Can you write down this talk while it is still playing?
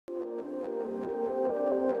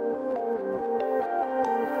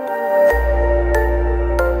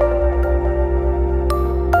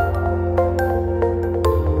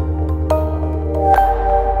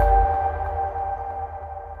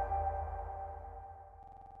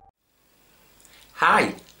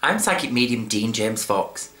Hi, I'm Psychic Medium Dean James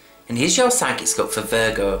Fox, and here's your Psychic Scope for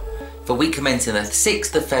Virgo for week commencing the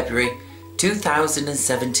 6th of February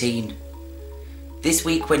 2017. This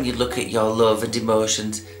week, when you look at your love and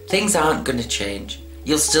emotions, things aren't going to change.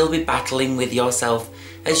 You'll still be battling with yourself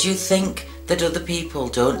as you think that other people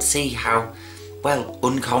don't see how,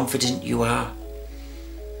 unconfident you are.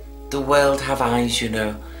 The world have eyes, you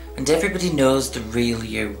know, and everybody knows the real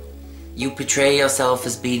you. You portray yourself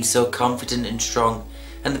as being so confident and strong,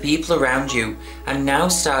 and the people around you are now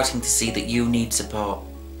starting to see that you need support.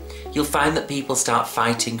 You'll find that people start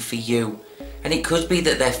fighting for you, and it could be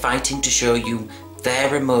that they're fighting to show you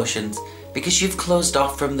their emotions because you've closed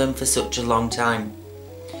off from them for such a long time.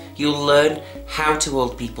 You'll learn how to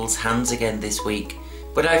hold people's hands again this week,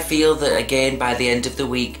 but I feel that again by the end of the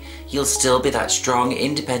week you'll still be that strong,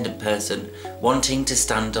 independent person wanting to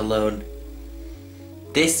stand alone.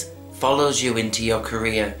 This follows you into your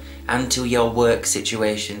career and to your work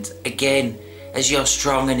situations. Again, as you're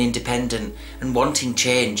strong and independent and wanting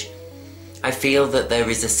change, I feel that there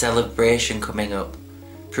is a celebration coming up,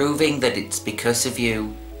 proving that it's because of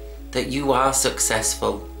you that you are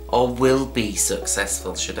successful, or will be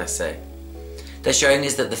successful, should I say. They're showing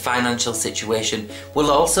us that the financial situation will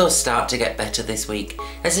also start to get better this week.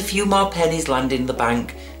 As a few more pennies land in the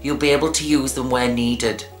bank, you'll be able to use them where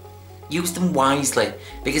needed. Use them wisely,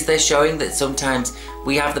 because they're showing that sometimes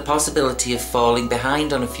we have the possibility of falling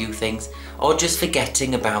behind on a few things or just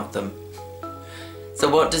forgetting about them. So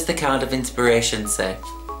what does the card of inspiration say?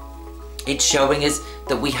 It's showing us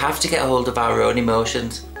that we have to get hold of our own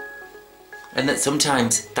emotions, and that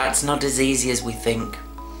sometimes that's not as easy as we think.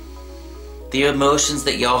 The emotions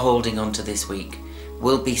that you're holding onto this week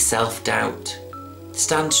will be self-doubt.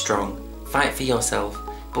 Stand strong, fight for yourself,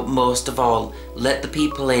 but most of all, let the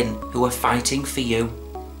people in who are fighting for you.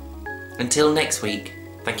 Until next week,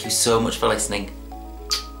 thank you so much for listening.